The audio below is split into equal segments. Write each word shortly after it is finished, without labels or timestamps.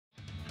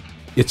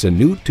It's a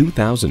new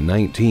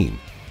 2019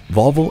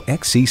 Volvo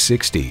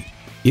XC60.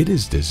 It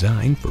is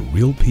designed for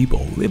real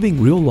people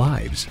living real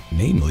lives,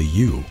 namely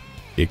you.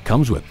 It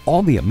comes with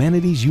all the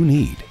amenities you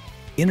need.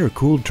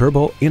 Intercooled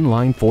turbo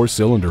inline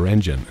 4-cylinder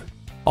engine,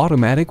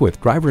 automatic with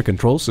driver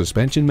control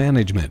suspension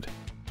management,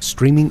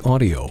 streaming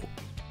audio,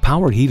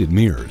 power heated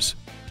mirrors,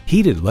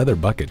 heated leather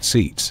bucket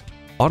seats,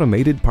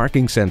 automated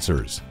parking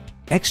sensors,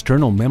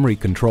 external memory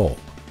control,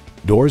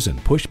 doors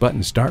and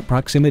push-button start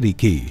proximity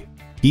key,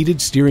 heated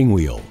steering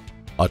wheel,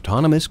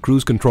 autonomous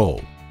cruise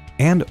control,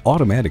 and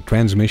automatic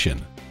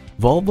transmission.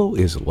 Volvo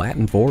is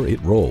Latin for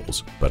it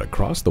rolls, but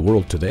across the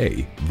world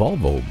today,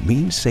 Volvo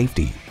means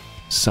safety.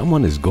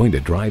 Someone is going to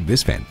drive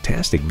this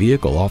fantastic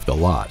vehicle off the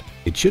lot.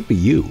 It should be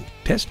you.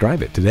 Test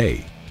drive it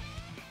today.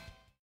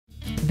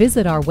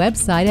 Visit our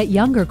website at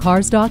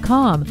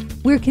youngercars.com.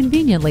 We're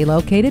conveniently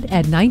located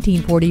at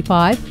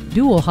 1945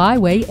 Dual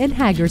Highway in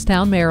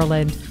Hagerstown,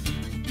 Maryland.